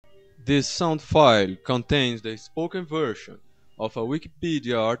This sound file contains the spoken version of a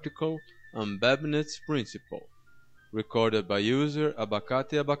Wikipedia article on Babinet's principle, recorded by user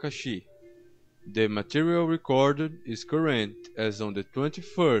Abacate Abacaxi. The material recorded is current as on the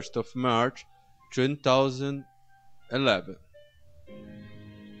 21st of March 2011.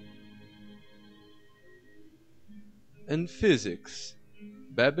 In physics,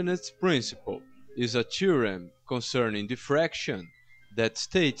 Babinet's principle is a theorem concerning diffraction that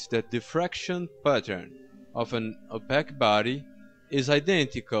states that diffraction pattern of an opaque body is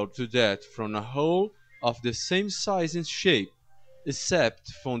identical to that from a hole of the same size and shape,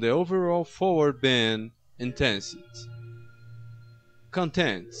 except from the overall forward bend intensity.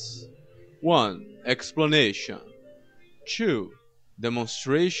 Contents: 1. Explanation. 2.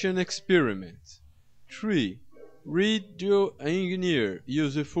 Demonstration experiment. 3. Radio engineer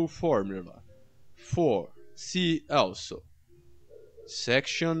useful formula. 4. See also.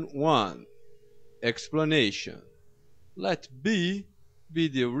 Section 1. Explanation. Let B be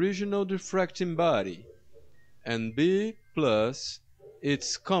the original diffracting body, and B plus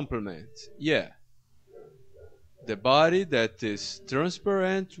its complement, the body that is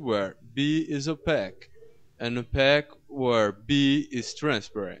transparent where B is opaque, and opaque where B is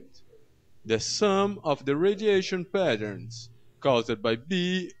transparent. The sum of the radiation patterns caused by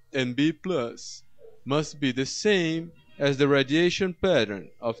B and B plus must be the same as the radiation pattern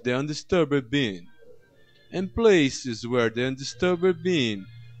of the undisturbed beam. In places where the undisturbed beam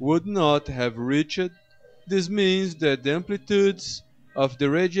would not have reached, this means that the amplitudes of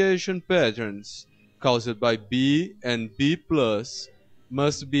the radiation patterns caused by B and B plus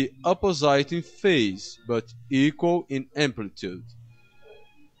must be opposite in phase but equal in amplitude.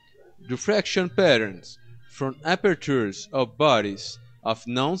 Diffraction patterns from apertures of bodies of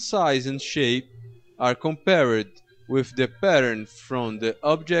known size and shape are compared with the pattern from the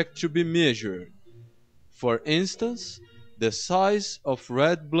object to be measured. For instance, the size of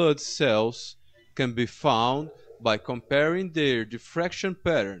red blood cells can be found by comparing their diffraction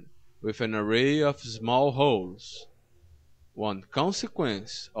pattern with an array of small holes. One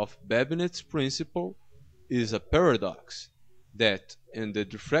consequence of Babinet's principle is a paradox that in the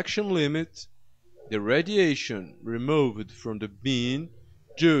diffraction limit, the radiation removed from the beam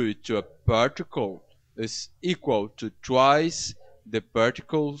due to a particle is equal to twice the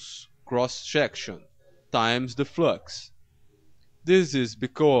particle's cross-section times the flux. This is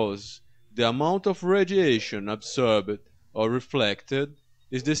because the amount of radiation absorbed or reflected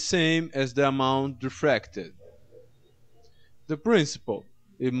is the same as the amount diffracted. The principle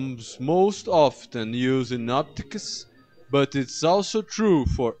is most often used in optics, but it's also true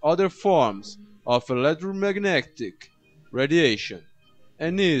for other forms of electromagnetic radiation,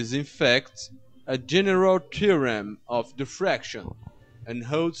 and is in fact a general theorem of diffraction, and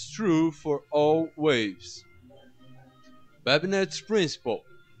holds true for all waves. Babinet's principle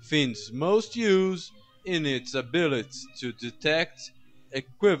finds most use in its ability to detect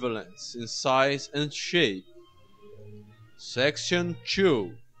equivalence in size and shape. Section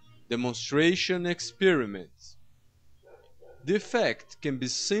 2. Demonstration experiments. The effect can be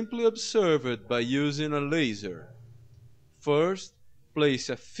simply observed by using a laser. First, place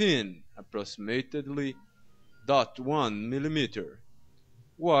a thin, approximately 0.1 mm,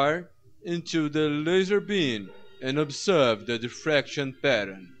 wire into the laser beam and observe the diffraction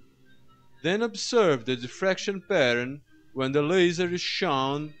pattern. Then observe the diffraction pattern when the laser is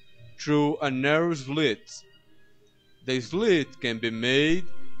shone through a narrow slit. The slit can be made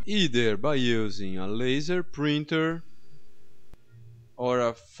either by using a laser printer or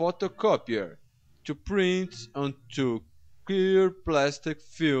a photocopier to print onto clear plastic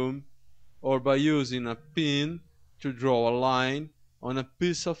film, or by using a pen to draw a line on a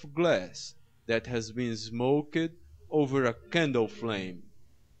piece of glass that has been smoked over a candle flame.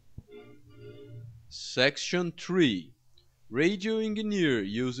 Section 3. Radio engineer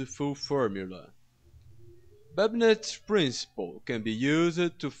useful formula. Babinet's principle can be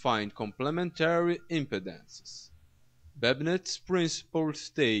used to find complementary impedances. Babinet's principle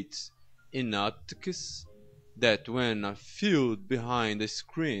states in optics that when a field behind a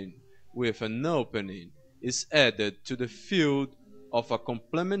screen with an opening is added to the field of a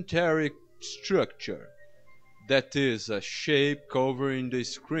complementary structure, that is, a shape covering the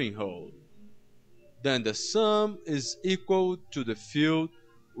screen hole, then the sum is equal to the field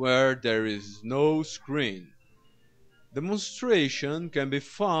where there is no screen. Demonstration can be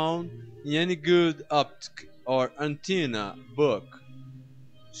found in any good optic or antenna book,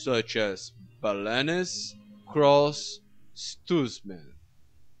 such as Babinet, Cross, Stutzman.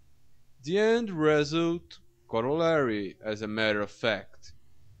 The end result, corollary as a matter of fact,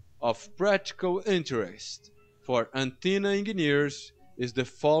 of practical interest for antenna engineers is the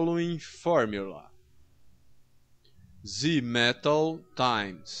following formula: Z metal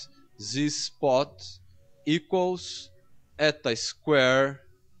times Z spot equals eta square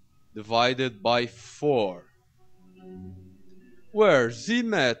divided by 4, where Z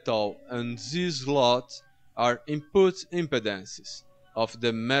metal and Z slot are input impedances of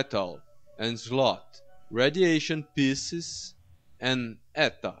the metal and slot radiation pieces, and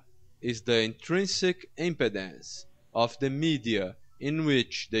eta is the intrinsic impedance of the media in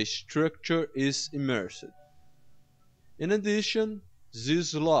which the structure is immersed. In addition, Z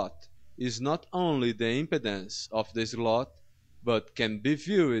slot is not only the impedance of the slot, but can be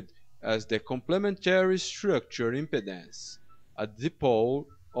viewed as the complementary structure impedance, a dipole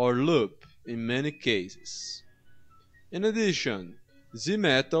or loop in many cases. In addition,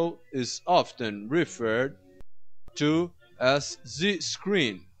 Z-metal is often referred to as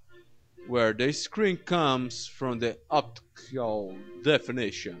Z-screen, where the screen comes from the optical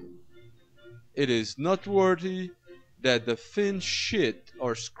definition. It is noteworthy that the thin sheet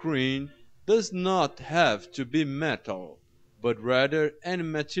or screen does not have to be metal, but rather any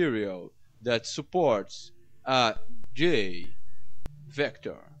material that supports a J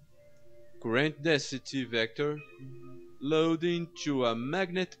vector, current density vector, loading to a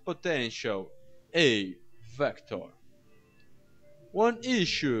magnetic potential A vector. One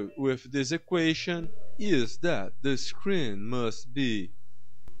issue with this equation is that the screen must be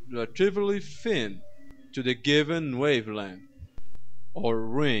relatively thin to the given wavelength or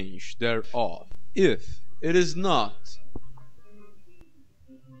range thereof. If it is not,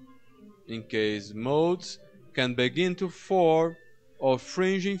 in case modes can begin to form or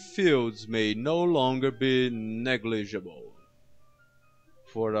fringing fields may no longer be negligible.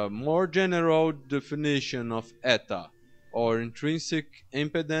 For a more general definition of eta or intrinsic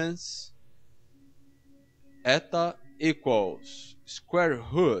impedance, eta equals square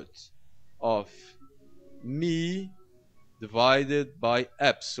root of mi divided by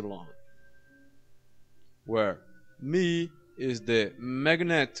epsilon, where mi is the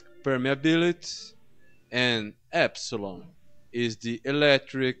magnetic permeability and epsilon is the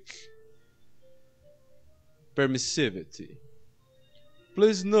electric permissivity.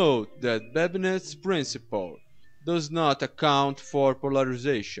 Please note that Babinet's principle does not account for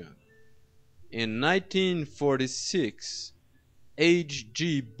polarization. In 1946, H.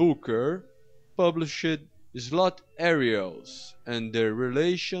 G. Booker published slot areals and their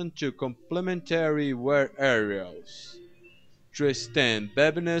relation to complementary wear areals to extend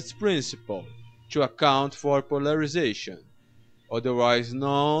Babinet's principle to account for polarization, otherwise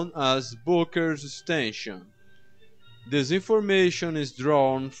known as Booker's extension. This information is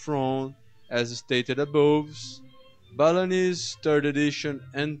drawn from, as stated above, Balin's 3rd edition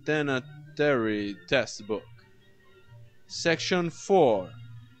antenna theory textbook. Section 4.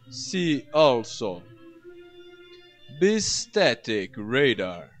 See also bistatic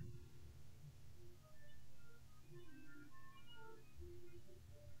radar.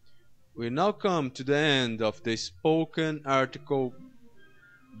 We now come to the end of the spoken article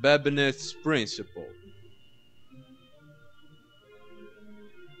Babinet's Principle.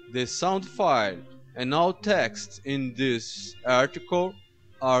 The sound file and all text in this article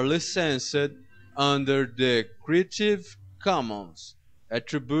are licensed under the Creative Commons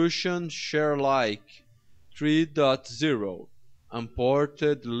Attribution Share Alike 3.0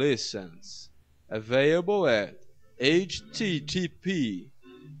 Unported License, available at